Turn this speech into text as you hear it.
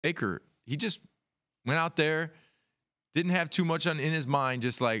Baker, he just went out there, didn't have too much in his mind,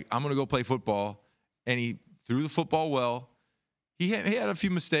 just like, I'm going to go play football, and he threw the football well. He had a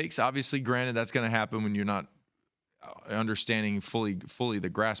few mistakes. Obviously, granted, that's going to happen when you're not understanding fully the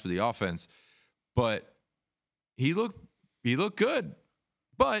grasp of the offense. But he looked good.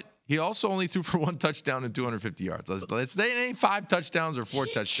 But he also only threw for 1 touchdown and 250 yards. They ain't 5 touchdowns or 4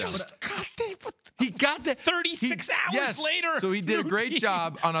 touchdowns. He got there 36 hours later. So he did a great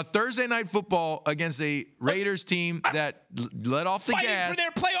job on a Thursday Night Football against a Raiders team that let off the gas. Fighting for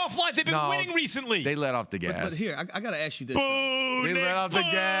their playoff lives. They've been winning recently. They let off the gas. But here, I got to ask you this. They let off the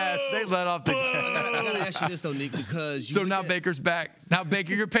gas. They let off the gas. I got to ask you this, though, Nick, because so now Baker's back. Now,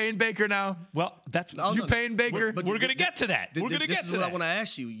 Baker, you're paying Baker now? Well, that's you're paying Baker? We're going to get to that. We're going to get to that. This is what I want to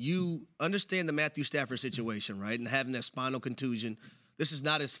ask you. You understand the Matthew Stafford situation, right? And having that spinal contusion. This is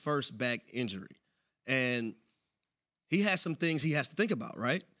not his first back injury. And he has some things he has to think about,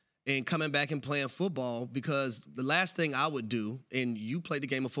 right? And coming back and playing football, because the last thing I would do, and you play the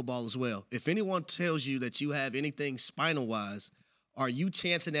game of football as well, if anyone tells you that you have anything spinal-wise, are you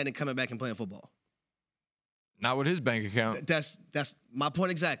chancing that and coming back and playing football? Not with his bank account. That's my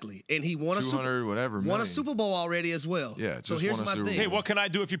point exactly. And he won a Super Bowl already as well. Yeah. So here's my thing. Hey, what can I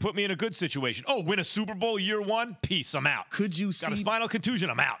do if you put me in a good situation? Oh, win a Super Bowl year 1? Peace, I'm out. Could you see got a spinal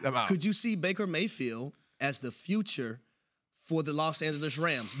contusion? I'm out. Could you see Baker Mayfield as the future for the Los Angeles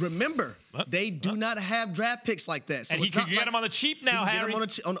Rams? Remember, they do not have draft picks like that. So and he can get them on the cheap now, Harry.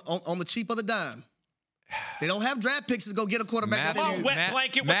 Get them on the cheap of the dime. They don't have draft picks to go get a quarterback. Wet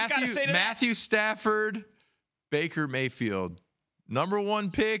blanket. What you got to say to that? Matthew Stafford, Baker Mayfield,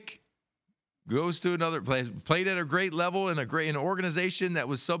 #1 pick, goes to another place, played at a great level in an organization that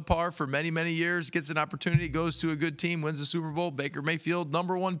was subpar for many, many years, gets an opportunity, goes to a good team, wins the Super Bowl. Baker Mayfield,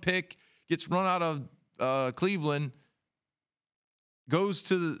 #1 pick, gets run out of Cleveland, goes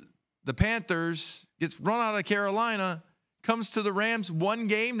to the Panthers, gets run out of Carolina, comes to the Rams, 1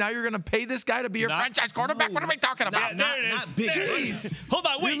 game. Now you're going to pay this guy to be your franchise quarterback? What are we talking about? There it is. Jeez. Hold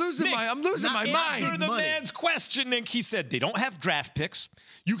on, wait. I'm losing my mind. Answer the man's question, Nick. He said they don't have draft picks.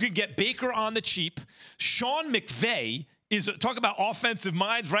 You can get Baker on the cheap. Sean McVay talk about offensive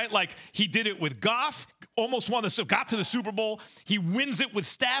minds, right? Like he did it with Goff, got to the Super Bowl. He wins it with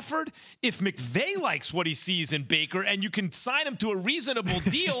Stafford. If McVay likes what he sees in Baker and you can sign him to a reasonable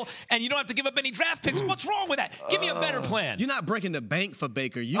deal and you don't have to give up any draft picks, what's wrong with that? Give me a better plan. You're not breaking the bank for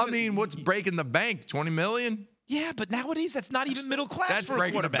Baker. What's breaking the bank? $20 million? Yeah, but nowadays that's not even middle class that's for a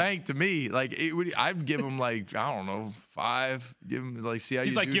breaking quarterback. the bank to me. Like I'd give him I don't know, 5. Give him see how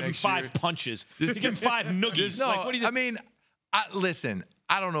He's you like do give him next 5 year. punches. Just give him 5 noogies. No, like, what do you think? Listen,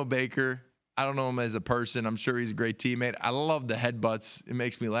 I don't know Baker. I don't know him as a person. I'm sure he's a great teammate. I love the headbutts. It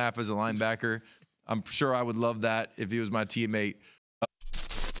makes me laugh as a linebacker. I'm sure I would love that if he was my teammate.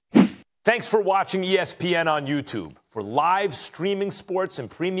 Thanks for watching ESPN on YouTube. For live streaming sports and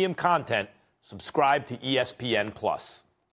premium content, subscribe to ESPN+.